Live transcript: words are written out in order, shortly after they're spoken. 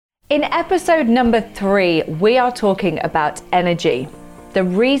In episode number 3, we are talking about energy. The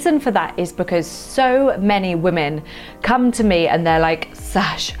reason for that is because so many women come to me and they're like,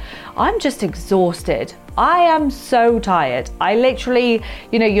 Sash, I'm just exhausted. I am so tired. I literally,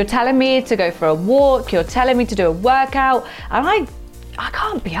 you're telling me to go for a walk, you're telling me to do a workout, and I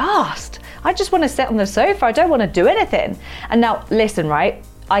can't be arsed. I just want to sit on the sofa. I don't want to do anything. And now listen, right?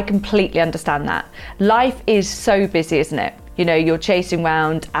 I completely understand that. Life is so busy, isn't it? You're chasing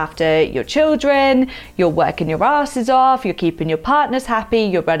around after your children, you're working your asses off, you're keeping your partners happy,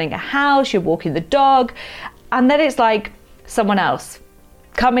 you're running a house, you're walking the dog, and then it's like someone else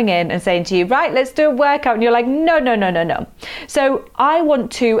coming in and saying to you, right, let's do a workout, and you're like, no. So I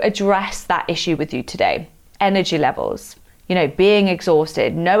want to address that issue with you today. Energy levels, being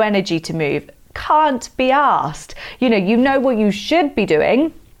exhausted, no energy to move, can't be asked. You know what you should be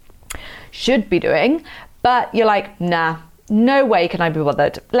doing, but you're like, nah, no way can I be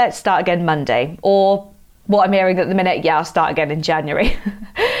bothered. Let's start again Monday. Or what I'm hearing at the minute, I'll start again in January.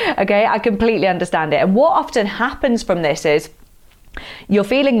 Okay, I completely understand it. And what often happens from this is you're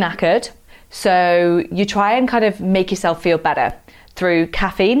feeling knackered. So you try and kind of make yourself feel better through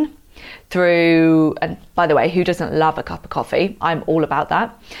caffeine, and by the way, who doesn't love a cup of coffee? I'm all about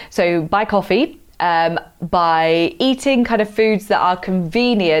that. So by coffee, by eating kind of foods that are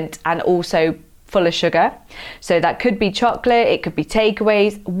convenient and also full of sugar. So that could be chocolate, it could be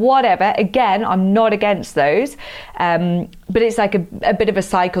takeaways, whatever. Again, I'm not against those, but it's like a bit of a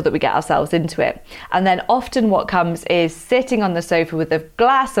cycle that we get ourselves into it. And then often what comes is sitting on the sofa with a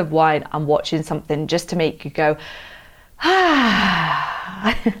glass of wine and watching something just to make you go,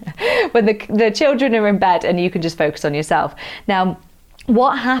 when the children are in bed and you can just focus on yourself. Now,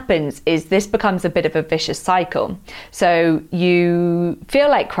 what happens is this becomes a bit of a vicious cycle. So you feel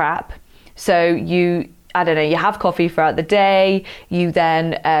like crap. So you have coffee throughout the day, you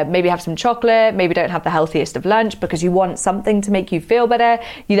then maybe have some chocolate, maybe don't have the healthiest of lunch because you want something to make you feel better.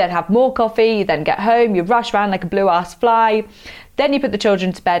 You then have more coffee, you then get home, you rush around like a blue-ass fly. Then you put the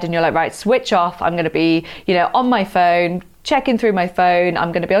children to bed and you're like, right, switch off. I'm going to be, on my phone, checking through my phone.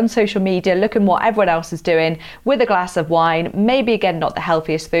 I'm going to be on social media, looking what everyone else is doing with a glass of wine, maybe again, not the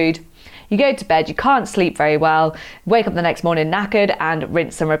healthiest food. You go to bed, you can't sleep very well, wake up the next morning knackered and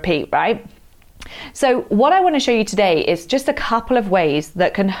rinse and repeat, right? So what I want to show you today is just a couple of ways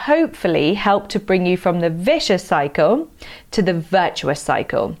that can hopefully help to bring you from the vicious cycle to the virtuous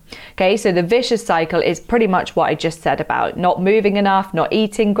cycle. Okay, so the vicious cycle is pretty much what I just said about not moving enough, not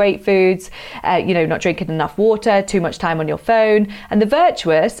eating great foods, not drinking enough water, too much time on your phone. And the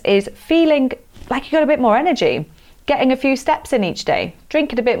virtuous is feeling like you got a bit more energy, getting a few steps in each day,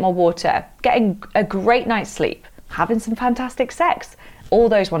 drinking a bit more water, getting a great night's sleep, having some fantastic sex, all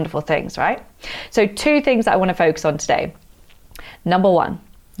those wonderful things, right? So 2 things that I want to focus on today. Number 1,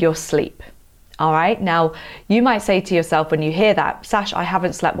 your sleep. All right. Now, you might say to yourself when you hear that, Sash, I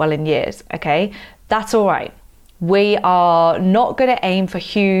haven't slept well in years. Okay, that's all right. We are not going to aim for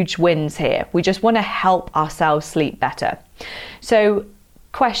huge wins here. We just want to help ourselves sleep better. So,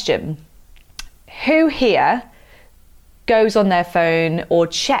 question, who here goes on their phone or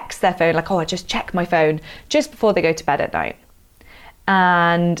checks their phone, like, I just check my phone just before they go to bed at night?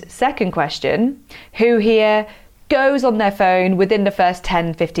 And second question, who here goes on their phone within the first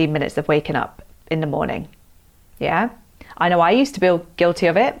 10-15 minutes of waking up in the morning? Yeah, I know I used to be guilty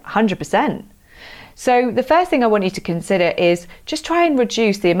of it, 100%. So the first thing I want you to consider is just try and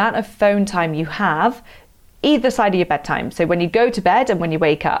reduce the amount of phone time you have either side of your bedtime. So when you go to bed and when you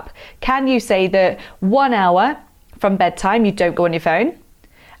wake up, can you say that 1 hour from bedtime you don't go on your phone,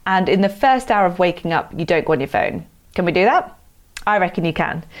 and in the first hour of waking up you don't go on your phone? Can we do that? I reckon you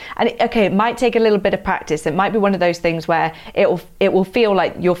can. And it might take a little bit of practice. It might be one of those things where it will feel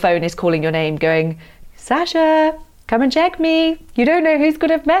like your phone is calling your name going, Sasha, come and check me. You don't know who's going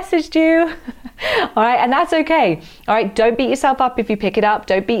to have messaged you. All right, and that's okay. All right, don't beat yourself up if you pick it up.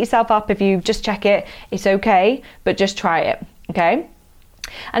 Don't beat yourself up if you just check it. It's okay, but just try it, okay?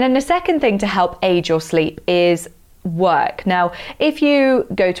 And then the second thing to help aid your sleep is work. Now, if you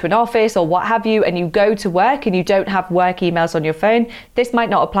go to an office or what have you, and you go to work and you don't have work emails on your phone, this might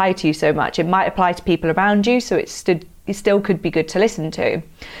not apply to you so much. It might apply to people around you, so it still could be good to listen to.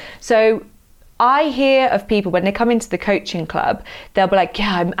 So I hear of people when they come into the coaching club, they'll be like,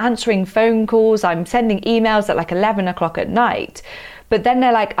 yeah, I'm answering phone calls, I'm sending emails at like 11 o'clock at night. But then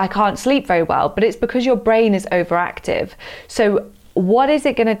they're like, I can't sleep very well, but it's because your brain is overactive. So what is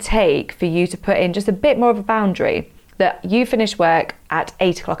it going to take for you to put in just a bit more of a boundary that you finish work at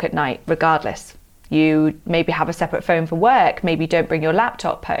 8 o'clock at night regardless? you maybe have a separate phone for work, maybe you don't bring your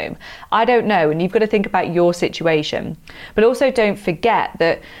laptop home. I don't know, and you've got to think about your situation. But also don't forget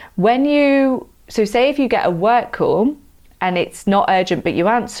that so say if you get a work call and it's not urgent but you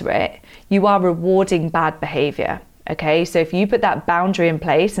answer it, you are rewarding bad behavior. Okay, so if you put that boundary in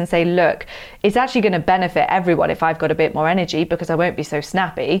place and say, look, it's actually going to benefit everyone if I've got a bit more energy because I won't be so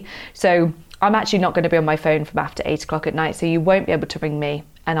snappy. So I'm actually not going to be on my phone from after 8 o'clock at night, so you won't be able to ring me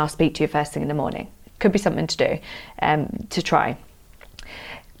and I'll speak to you first thing in the morning. Could be something to do, to try.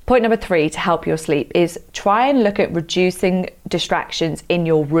 Point number 3 to help your sleep is try and look at reducing distractions in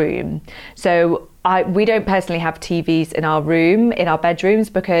your room. So we don't personally have TVs in our bedrooms,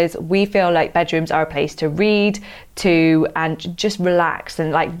 because we feel like bedrooms are a place to read, and just relax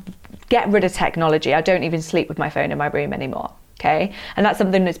and like get rid of technology. I don't even sleep with my phone in my room anymore. Okay, and that's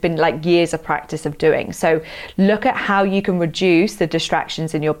something that's been like years of practice of doing. So look at how you can reduce the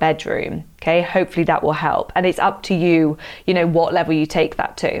distractions in your bedroom. Okay, hopefully that will help, and it's up to you, what level you take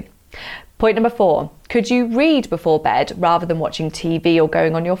that to. Point number 4, could you read before bed rather than watching TV or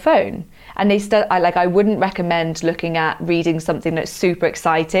going on your phone? And I wouldn't recommend looking at reading something that's super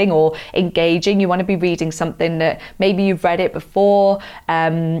exciting or engaging. You want to be reading something that maybe you've read it before,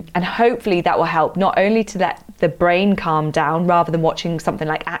 and hopefully that will help not only to let the brain calm down rather than watching something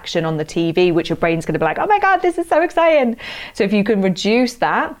like action on the TV, which your brain's going to be like, oh my God, this is so exciting. So if you can reduce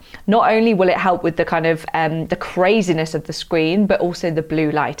that, not only will it help with the kind of the craziness of the screen, but also the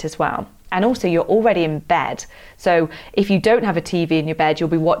blue light as well. And also you're already in bed. So if you don't have a TV in your bed, you'll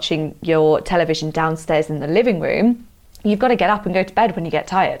be watching your television downstairs in the living room. You've got to get up and go to bed when you get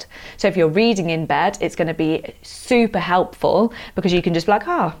tired. So if you're reading in bed, it's going to be super helpful, because you can just be like,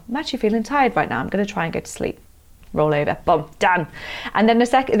 I'm actually feeling tired right now. I'm going to try and go to sleep. Roll over, boom, done. And then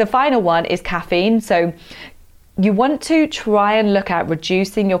the final one is caffeine. So you want to try and look at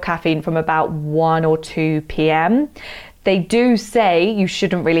reducing your caffeine from about 1 or 2 p.m. They do say you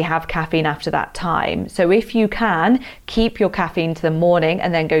shouldn't really have caffeine after that time. So if you can, keep your caffeine to the morning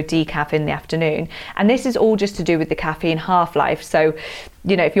and then go decaf in the afternoon. And this is all just to do with the caffeine half-life. So,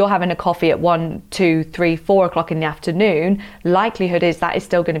 if you're having a coffee at 1, 2, 3, 4 o'clock in the afternoon, likelihood is that is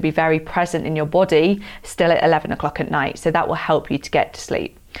still going to be very present in your body, still at 11 o'clock at night. So that will help you to get to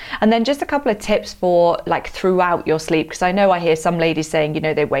sleep. And then just a couple of tips for throughout your sleep, because I know I hear some ladies saying,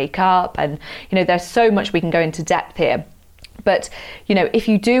 they wake up and, there's so much we can go into depth here. But, if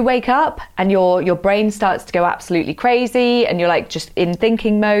you do wake up and your brain starts to go absolutely crazy and you're just in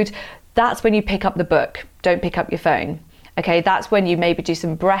thinking mode, that's when you pick up the book. Don't pick up your phone. Okay, that's when you maybe do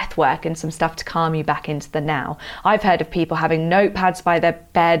some breath work and some stuff to calm you back into the now. I've heard of people having notepads by their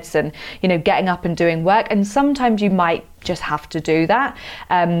beds and, getting up and doing work. And sometimes you might just have to do that.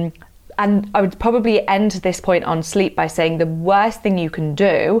 And I would probably end this point on sleep by saying the worst thing you can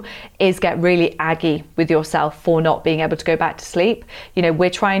do is get really aggy with yourself for not being able to go back to sleep. We're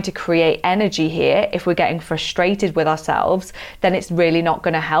trying to create energy here. If we're getting frustrated with ourselves, then it's really not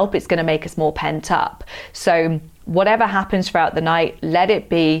going to help. It's going to make us more pent up. So whatever happens throughout the night, let it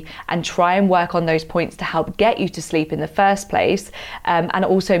be, and try and work on those points to help get you to sleep in the first place, and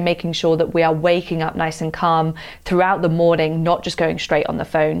also making sure that we are waking up nice and calm throughout the morning, not just going straight on the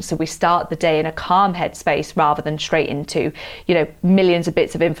phone. So we start the day in a calm headspace rather than straight into, millions of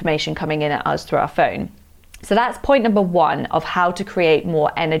bits of information coming in at us through our phone. So that's point number 1 of how to create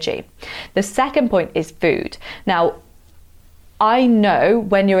more energy. The second point is food. Now, I know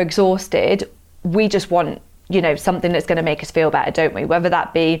when you're exhausted, we just want something that's going to make us feel better, don't we? Whether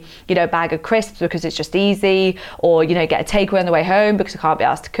that be, a bag of crisps because it's just easy, or, get a takeaway on the way home because I can't be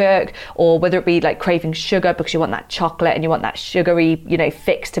asked to cook, or whether it be craving sugar because you want that chocolate and you want that sugary,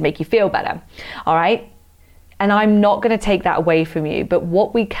 fix to make you feel better. All right. And I'm not going to take that away from you. But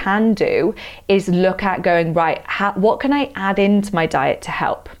what we can do is look at going, right, what can I add into my diet to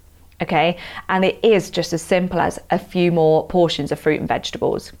help? Okay, and it is just as simple as a few more portions of fruit and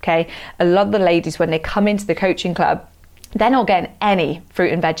vegetables. Okay, a lot of the ladies, when they come into the coaching club, they're not getting any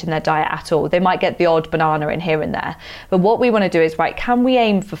fruit and veg in their diet at all. They might get the odd banana in here and there. But what we want to do is, right, can we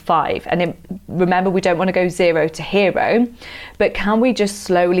aim for 5? And remember, we don't want to go 0 to hero, but can we just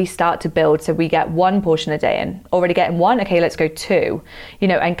slowly start to build so we get 1 portion a day in? Already getting 1? Okay, let's go 2.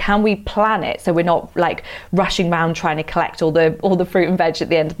 And can we plan it so we're not rushing around trying to collect all the fruit and veg at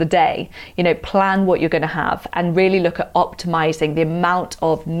the end of the day? Plan what you're going to have and really look at optimizing the amount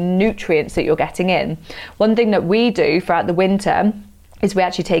of nutrients that you're getting in. One thing that we do throughout the winter is we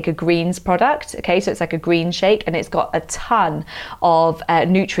actually take a greens product, okay, so it's like a green shake, and it's got a ton of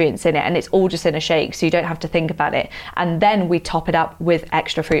nutrients in it, and it's all just in a shake, so you don't have to think about it. And then we top it up with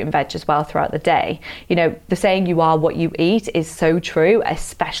extra fruit and veg as well throughout the day. You know, the saying "you are what you eat" is so true,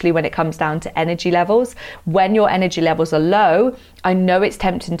 especially when it comes down to energy levels. When your energy levels are low, I know it's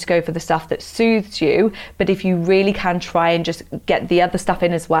tempting to go for the stuff that soothes you, but if you really can try and just get the other stuff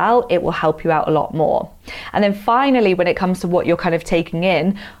in as well, it will help you out a lot more. And then finally, when it comes to what you're kind of taking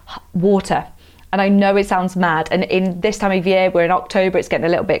in, water. And I know it sounds mad, and in this time of year, we're in October, it's getting a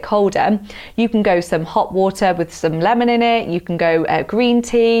little bit colder. You can go some hot water with some lemon in it, you can go green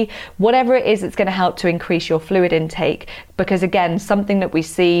tea, whatever it is that's going to help to increase your fluid intake. Because again, something that we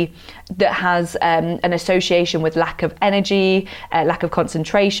see that has an association with lack of energy, lack of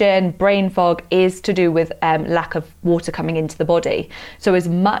concentration, brain fog, is to do with lack of water coming into the body. So as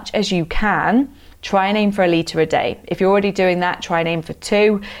much as you can, try and aim for 1 litre a day. If you're already doing that, try and aim for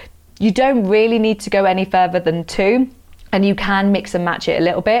 2. You don't really need to go any further than 2, and you can mix and match it a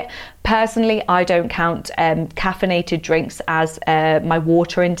little bit. Personally, I don't count caffeinated drinks as my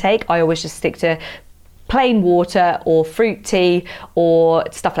water intake. I always just stick to plain water or fruit tea or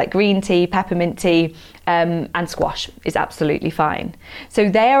stuff like green tea, peppermint tea, and squash is absolutely fine. So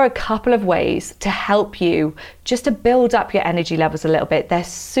there are a couple of ways to help you just to build up your energy levels a little bit. They're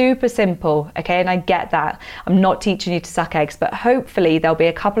super simple, okay? And I get that. I'm not teaching you to suck eggs, but hopefully there'll be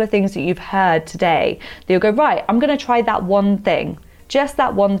a couple of things that you've heard today that you'll go, right, I'm going to try that one thing. Just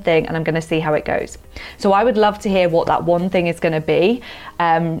that one thing, and I'm going to see how it goes. So I would love to hear what that one thing is going to be.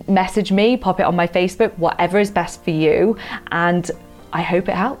 Message me, pop it on my Facebook, whatever is best for you, and I hope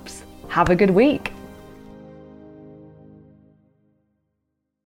it helps. Have a good week.